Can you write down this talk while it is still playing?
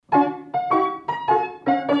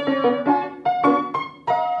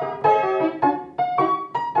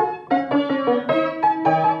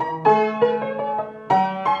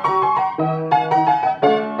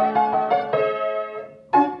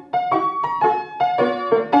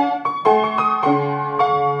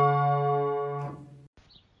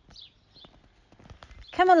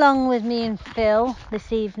along with me and Phil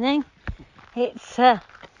this evening. It's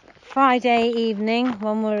Friday evening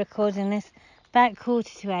when we're recording this, about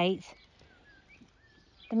 7:45.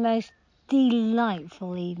 The most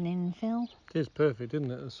delightful evening, Phil. It is perfect, isn't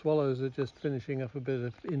it? The swallows are just finishing up a bit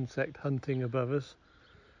of insect hunting above us,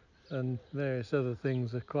 and various other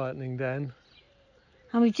things are quietening down.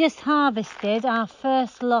 And we've just harvested our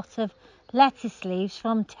first lot of lettuce leaves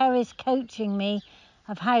from Terry's coaching me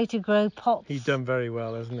of how to grow pots. He's done very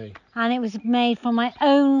well, hasn't he? And it was made from my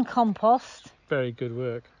own compost. Very good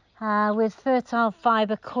work. With fertile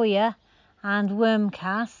fibre coir and worm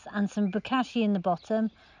cast and some bokashi in the bottom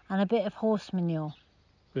and a bit of horse manure.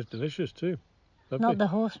 It was delicious too. Lovely. Not the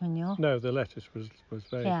horse manure. No, the lettuce was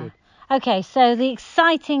very good. Okay, so the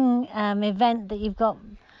exciting event that you've got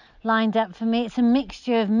lined up for me, it's a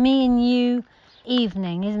mixture of me and you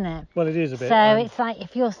evening, isn't it? Well, it is a bit. So it's like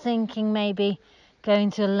if you're thinking maybe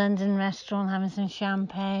going to a London restaurant, having some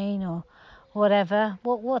champagne or whatever,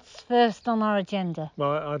 what's first on our agenda?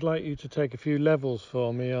 Well, I'd like you to take a few levels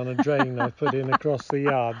for me on a drain I put in across the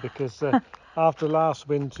yard, because after last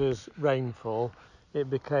winter's rainfall, it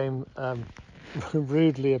became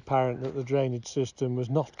rudely apparent that the drainage system was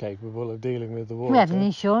not capable of dealing with the water. We had an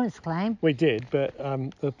insurance claim. We did, but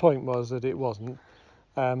the point was that it wasn't.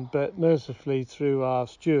 But mercifully, through our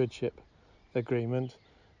stewardship agreement,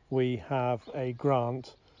 we have a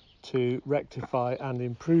grant to rectify and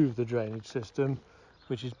improve the drainage system,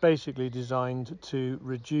 which is basically designed to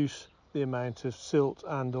reduce the amount of silt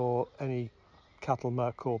and or any cattle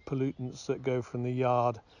muck or pollutants that go from the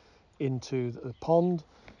yard into the pond.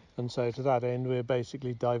 And so to that end, we're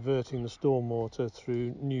basically diverting the stormwater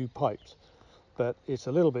through new pipes. But it's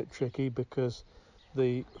a little bit tricky because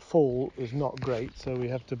the fall is not great, so we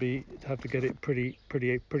have to get it pretty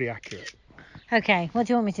accurate. Okay, what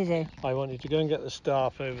do you want me to do? I want you to go and get the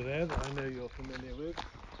staff over there that I know you're familiar with,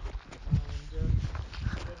 and get it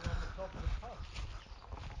on the top of the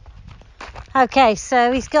pump. Okay,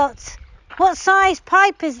 so he's got... What size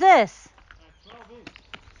pipe is this? 12 inch.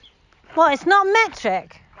 What, it's not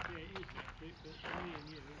metric? Yeah, it is metric, but for me and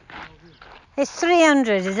you, it's 12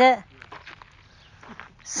 inch. It's 300, is it? Yeah.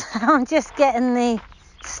 So I'm just getting the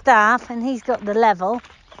staff and he's got the level.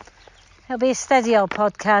 It'll be a steady old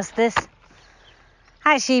podcast, this.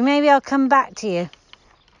 Actually, maybe I'll come back to you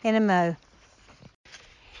in a mo.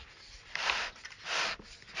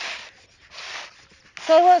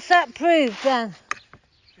 So what's that proved then?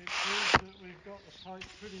 It proves that we've got the pipe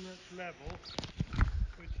pretty much level,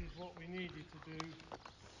 which is what we needed to do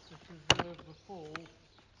to preserve the fall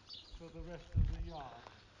for the rest of the yard.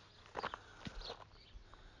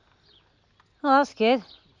 Oh, that's good.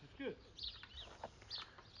 Which is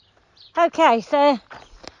good. Okay, so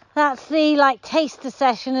that's the taster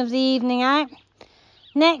session of the evening out.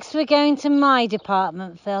 Next we're going to my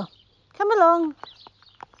department, Phil. Come along.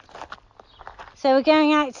 So we're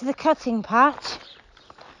going out to the cutting patch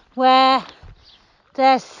where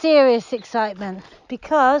there's serious excitement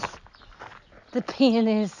because the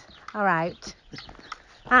peonies are out.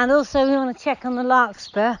 And also we want to check on the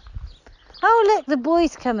larkspur. Oh look, the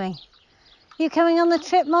boy's coming. You coming on the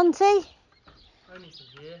trip, Monty? Only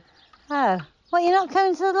from here. Oh, what, you're not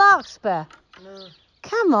coming to the larkspur? No.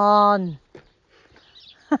 Come on.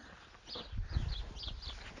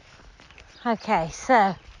 Okay,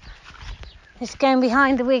 so it's going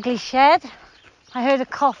behind the Wiggly shed. I heard a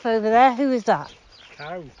cough over there. Who was that?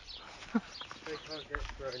 Cow. They can't get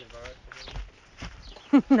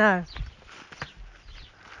coronavirus. No.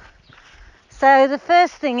 So the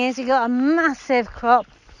first thing is you got a massive crop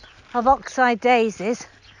of oxeye daisies,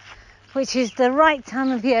 which is the right time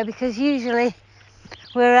of year because usually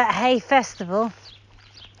we're at Hay Festival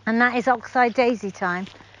and that is oxeye daisy time.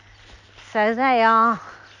 So they are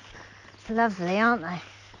lovely, aren't they?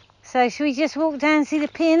 So should we just walk down and see the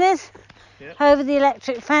peonies? Yep. Over the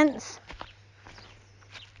electric fence?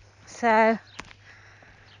 So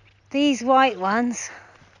these white ones.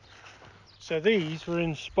 So these were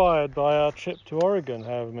inspired by our trip to Oregon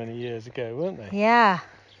however many years ago, weren't they? Yeah.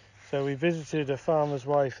 So we visited a farmer's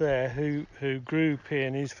wife there who grew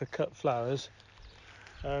peonies for cut flowers,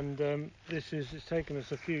 and it's taken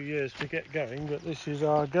us a few years to get going, but this is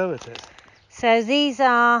our go at it. So these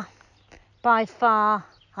are by far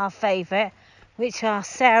our favourite, which are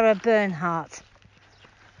Sarah Bernhardt.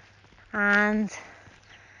 And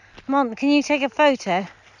Mont, can you take a photo?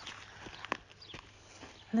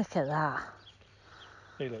 Look at that.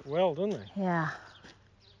 They look well, don't they? Yeah.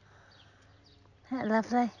 Isn't that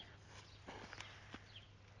lovely?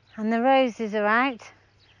 And the roses are out.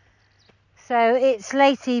 So it's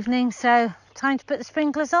late evening, so time to put the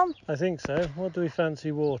sprinklers on? I think so. What do we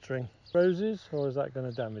fancy watering? Roses, or is that going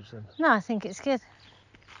to damage them? No, I think it's good.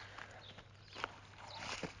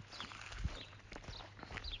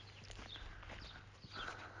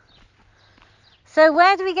 So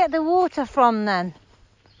where do we get the water from then?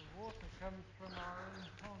 The water comes from our own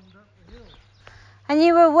pond up the hill. And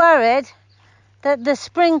you were worried that the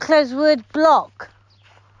sprinklers would block.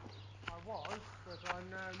 I was, but I'm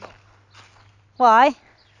now not. Why?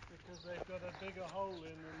 Because they've got a bigger hole in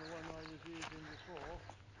than the one I was using before,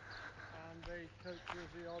 and they cope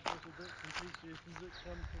with the odd little bits and pieces that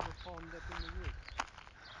come from the pond up in the woods.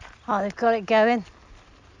 Oh, they've got it going.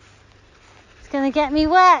 It's going to get me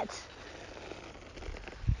wet.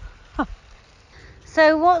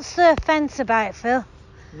 So what's the fence about, Phil?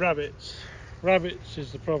 Rabbits. Rabbits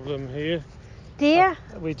is the problem here. Deer?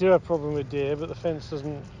 We do have a problem with deer, but the fence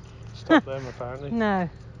doesn't stop them apparently. No.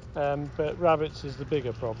 But rabbits is the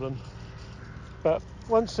bigger problem. But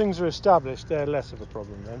once things are established, they're less of a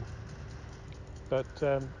problem then. But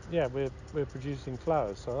yeah, we're producing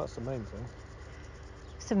flowers, so that's the main thing.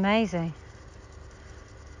 It's amazing.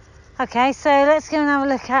 Okay, so let's go and have a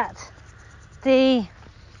look at the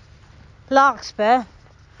larkspur.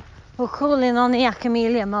 We're calling on the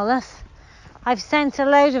Acamelia mollus. I've sent a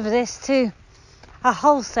load of this to a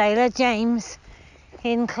wholesaler, James,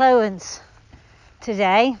 in Clowens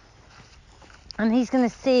today, and he's going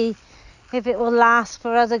to see if it will last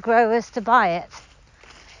for other growers to buy it.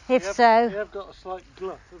 If so, we have got a slight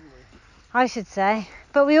glut, haven't we? I should say,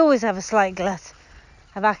 but we always have a slight glut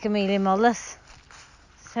of Acamelia mollus.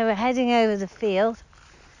 So we're heading over the field.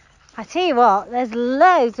 I tell you what, there's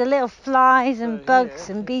loads of little flies and bugs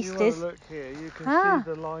and beasties. If you want to look here, you can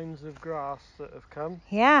see the lines of grass that have come.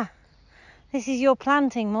 Yeah, this is your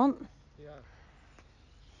planting month. Yeah.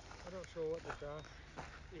 I'm not sure what the grass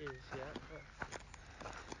is yet.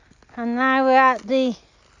 But... And now we're at the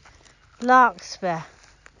larkspur.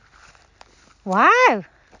 Wow!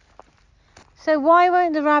 So why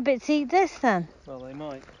won't the rabbits eat this then? Well, they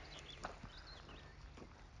might.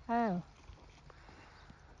 Oh.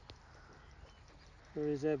 There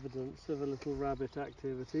is evidence of a little rabbit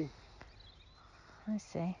activity. I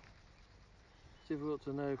see. It's difficult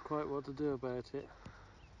to know quite what to do about it.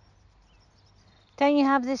 Don't you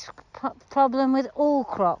have this problem with all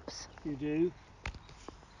crops? You do.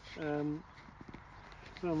 Some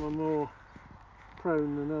are more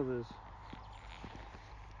prone than others.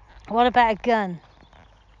 What about a gun?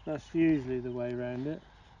 That's usually the way around it.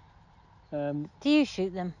 Do you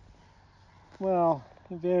shoot them? Well,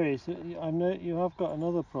 it varies. I know you have got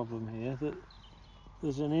another problem here, that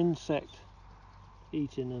there's an insect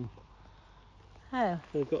eating them. Oh.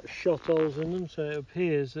 They've got shot holes in them, so it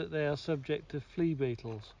appears that they are subject to flea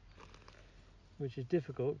beetles, which is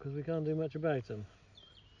difficult because we can't do much about them.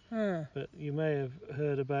 But you may have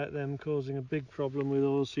heard about them causing a big problem with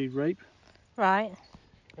oilseed rape. Right.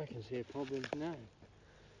 I can see a problem now.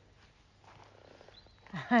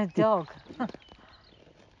 A dog.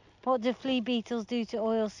 What do flea beetles do to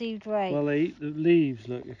oilseed rape? Well, they eat the leaves.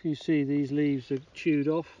 Look, if you see, these leaves are chewed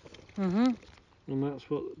off. Mm-hmm. And that's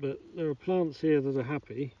what. But there are plants here that are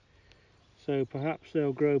happy, so perhaps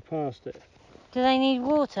they'll grow past it. Do they need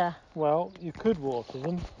water? Well, you could water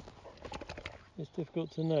them. It's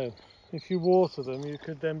difficult to know. If you water them, you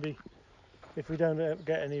could then be, if we don't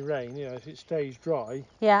get any rain, if it stays dry,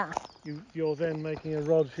 Yeah. you're then making a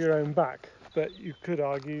rod for your own back. But you could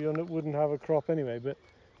argue you wouldn't have a crop anyway. But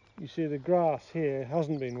you see the grass here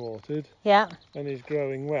hasn't been watered. Yeah. And is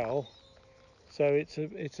growing well. So it's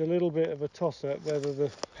a little bit of a toss-up whether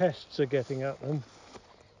the pests are getting at them.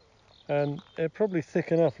 And they're probably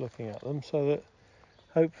thick enough looking at them so that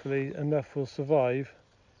hopefully enough will survive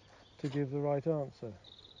to give the right answer.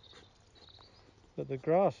 But the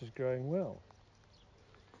grass is growing well.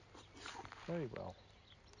 Very well.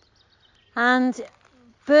 And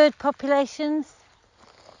bird populations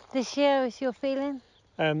this year, is your feeling?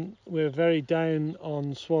 We're very down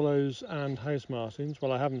on swallows and house martins.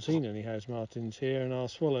 Well, I haven't seen any house martins here, and our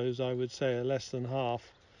swallows, I would say, are less than half.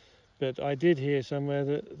 But I did hear somewhere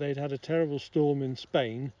that they'd had a terrible storm in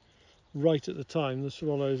Spain right at the time the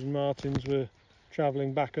swallows and martins were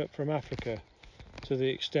travelling back up from Africa, to the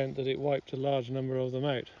extent that it wiped a large number of them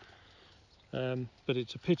out. But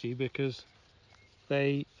it's a pity because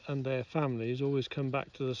they and their families always come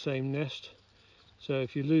back to the same nest. So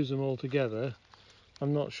if you lose them all together,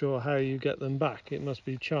 I'm not sure how you get them back. It must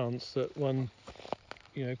be chance that one,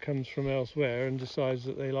 comes from elsewhere and decides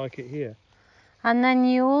that they like it here. And then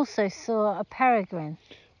you also saw a peregrine.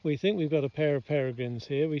 We think we've got a pair of peregrines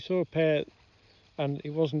here. We saw a pair, and it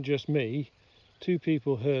wasn't just me. 2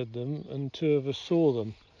 people heard them and 2 of us saw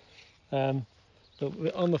them.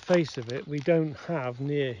 But on the face of it, we don't have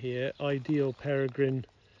near here ideal peregrine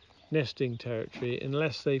nesting territory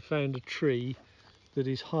unless they found a tree that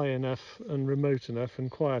is high enough and remote enough and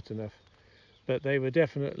quiet enough. But they were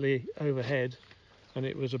definitely overhead, and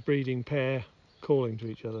it was a breeding pair calling to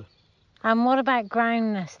each other. And what about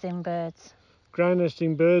ground nesting birds? Ground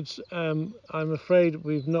nesting birds, I'm afraid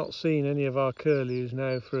we've not seen any of our curlews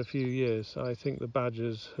now for a few years. I think the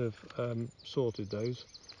badgers have sorted those.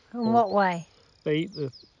 In what way? They eat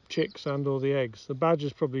the chicks and or the eggs. The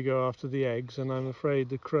badgers probably go after the eggs, and I'm afraid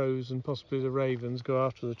the crows and possibly the ravens go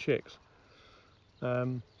after the chicks.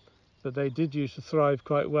 But they did used to thrive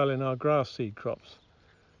quite well in our grass seed crops.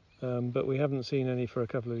 But we haven't seen any for a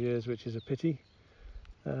couple of years, which is a pity.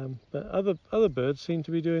 But other birds seem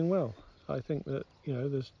to be doing well. I think that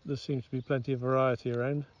there seems to be plenty of variety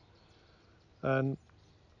around, and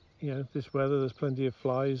this weather there's plenty of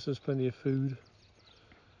flies, there's plenty of food.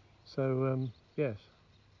 So yes.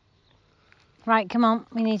 Right, come on,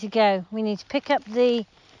 we need to go. We need to pick up the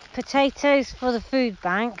potatoes for the food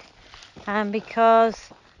bank, because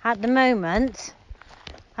at the moment,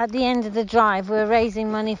 at the end of the drive, we're raising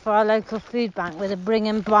money for our local food bank with a bring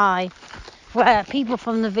and buy, where people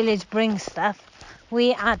from the village bring stuff,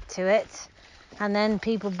 we add to it, and then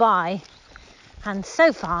people buy. And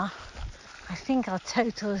so far, I think our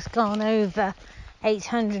total has gone over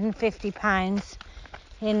 £850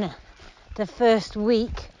 in the first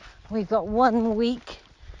week. We've got 1 week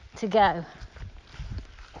to go.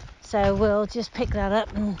 So we'll just pick that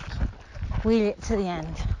up and wheel it to the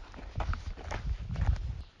end.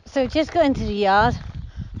 So just got into the yard.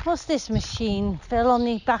 What's this machine, Phil, on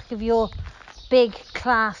the back of your big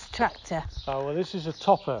class tractor? Oh, well, this is a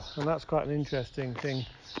topper, and that's quite an interesting thing,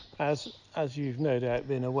 as you've no doubt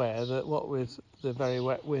been aware that what with the very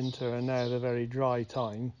wet winter and now the very dry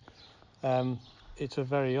time, it's a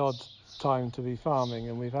very odd time to be farming,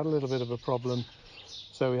 and we've had a little bit of a problem.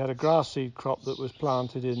 So we had a grass seed crop that was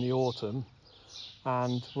planted in the autumn,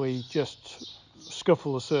 and we just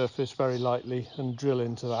scuffle the surface very lightly and drill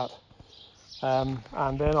into that.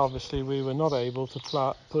 And then obviously we were not able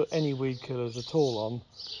to put any weed killers at all on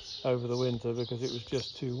over the winter because it was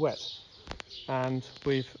just too wet. And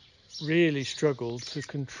we've really struggled to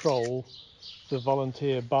control the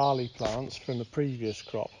volunteer barley plants from the previous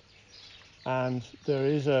crop. And there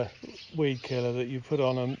is a weed killer that you put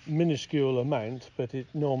on a minuscule amount, but it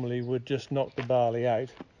normally would just knock the barley out.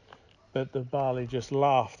 But the barley just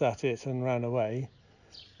laughed at it and ran away.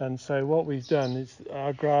 And so what we've done is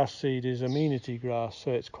our grass seed is amenity grass,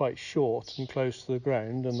 so it's quite short and close to the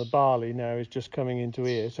ground, and the barley now is just coming into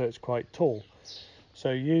here, so it's quite tall. So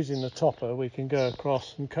using the topper, we can go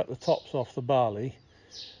across and cut the tops off the barley,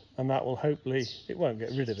 and that will hopefully, it won't get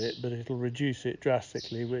rid of it, but it'll reduce it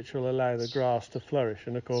drastically, which will allow the grass to flourish.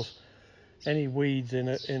 And of course, any weeds in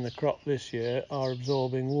the crop this year are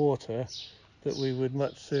absorbing water that we would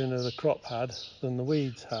much sooner the crop had than the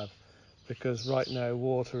weeds have, because right now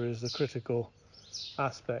water is the critical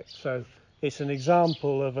aspect. So it's an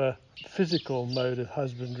example of a physical mode of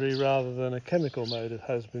husbandry rather than a chemical mode of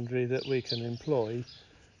husbandry that we can employ,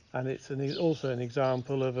 and it's also an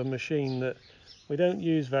example of a machine that we don't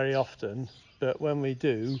use very often, but when we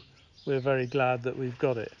do, we're very glad that we've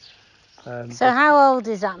got it. So how old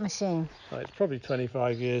is that machine? It's probably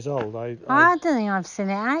 25 years old. I don't think I've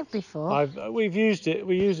seen it out before. We've used it.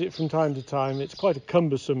 We use it from time to time. It's quite a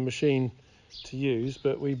cumbersome machine to use,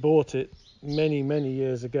 but we bought it many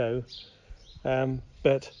years ago.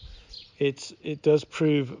 But it does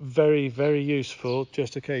prove very, very useful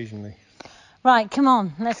just occasionally. Right, come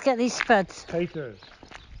on, let's get these spuds. Taters.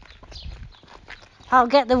 I'll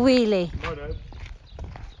get the wheelie. No.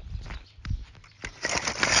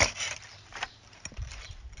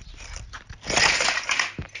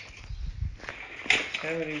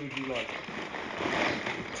 How many would you like?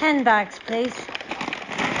 10 bags, please.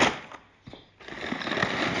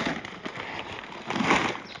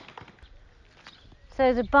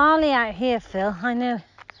 So the barley out here, Phil, I know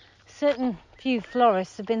certain few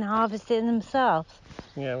florists have been harvesting themselves.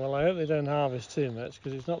 Yeah, well, I hope they don't harvest too much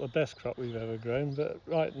because it's not the best crop we've ever grown. But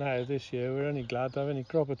right now, this year, we're only glad to have any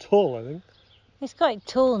crop at all, I think. It's quite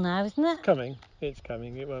tall now, isn't it? It's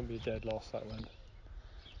coming. It won't be a dead loss, that won't.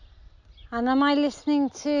 And am I listening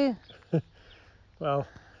to... Well,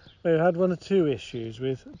 we've had one or two issues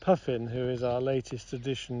with Puffin, who is our latest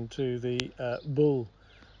addition to the bull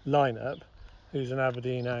lineup, who's an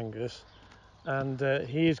Aberdeen Angus, and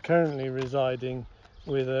he is currently residing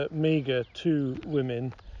with a meagre 2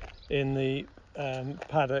 women in the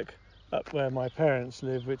paddock up where my parents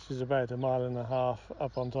live, which is about 1.5 miles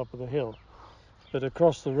up on top of the hill. But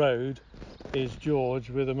across the road is George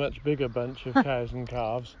with a much bigger bunch of cows and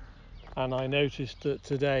calves, and I noticed that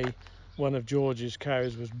today one of George's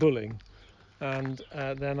cows was bulling, and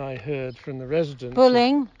then I heard from the residents.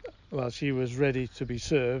 Bulling? Well, she was ready to be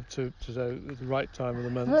served, so the right time of the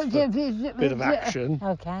month for a bit of action.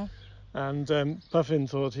 Okay. And Puffin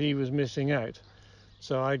thought he was missing out.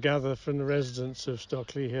 So I gather from the residents of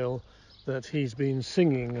Stockley Hill that he's been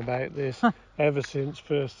singing about this ever since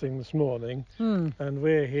first thing this morning. And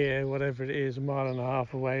we're here, whatever it is, a mile and a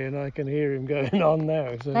half away, and I can hear him going on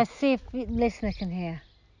now. So Let's see if the listener can hear.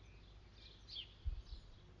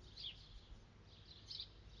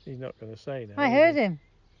 he's not going to say now. I heard him.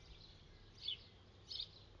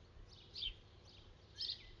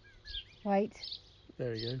 Wait.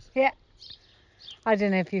 There he goes. Yeah. I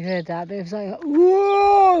don't know if you heard that, but it was like,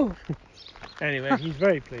 whoa! Anyway, he's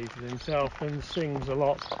very pleased with himself and sings a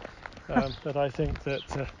lot. But I think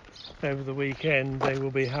that over the weekend they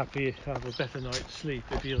will be happy to have a better night's sleep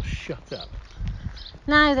if he'll shut up.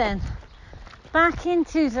 Now then, back in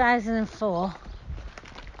 2004,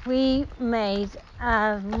 we made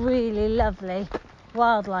a really lovely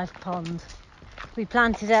wildlife pond. We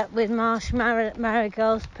planted up with marsh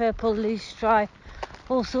marigolds, purple loosestrife,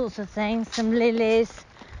 all sorts of things, some lilies,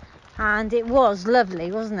 and it was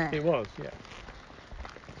lovely, wasn't it? It was, yeah.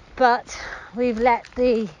 But we've let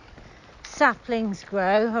the saplings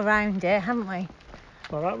grow around it, haven't we?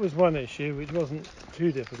 Well, that was one issue which wasn't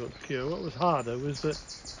too difficult to cure. What was harder was that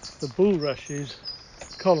the bulrushes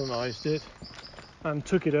colonised it and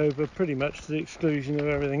took it over pretty much to the exclusion of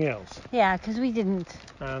everything else. Yeah, because we didn't.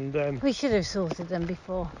 And we should have sorted them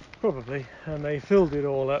before. Probably. And they filled it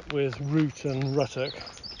all up with root and ruttock.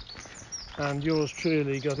 And yours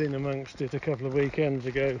truly got in amongst it a couple of weekends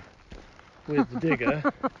ago with the digger.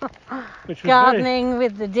 Which was gardening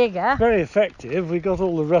with the digger. Very effective. We got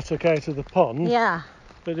all the ruttock out of the pond. Yeah.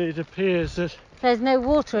 But it appears that there's no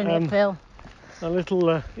water in it, Phil. A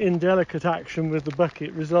little indelicate action with the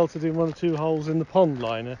bucket resulted in 1 or 2 holes in the pond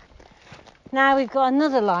liner. Now we've got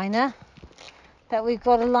another liner that we've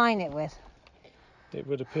got to line it with. It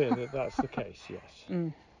would appear that that's the case, yes.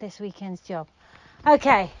 This weekend's job.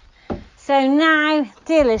 Okay, so now,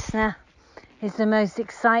 dear listener, is the most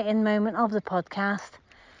exciting moment of the podcast,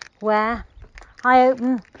 where I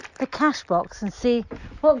open the cash box and see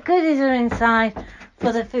what goodies are inside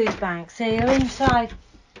for the food bank. So you're inside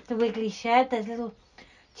the Wiggly shed. There's little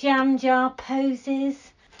jam jar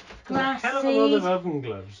poses, grass seed. A lot of oven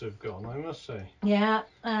gloves have gone, I must say. Yeah,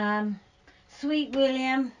 Sweet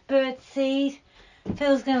William, bird seed.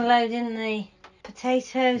 Phil's going to load in the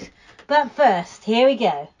potatoes. But first, here we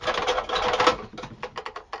go.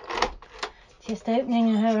 Just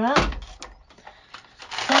opening her up.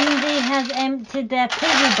 Somebody has emptied their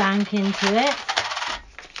piggy bank into it.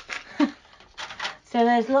 So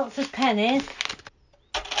there's lots of pennies.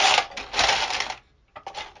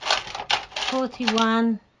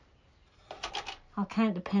 41. I'll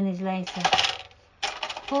count the pennies later.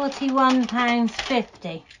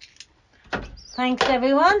 £41.50. Thanks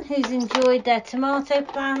everyone who's enjoyed their tomato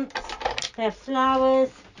plants, their flowers,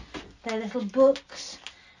 their little books.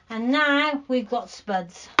 And now we've got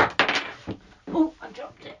spuds. Oh, I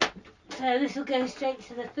dropped it. So this will go straight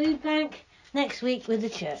to the food bank next week with the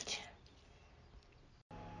church.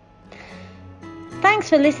 Thanks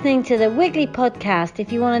for listening to the Wiggly podcast.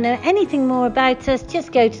 If you want to know anything more about us,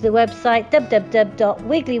 just go to the website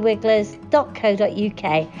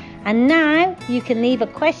www.wigglywigglers.co.uk. And now you can leave a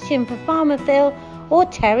question for Farmer Phil or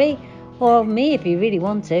Terry or me if you really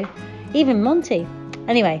want to, even Monty.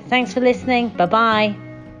 Anyway, thanks for listening. Bye-bye.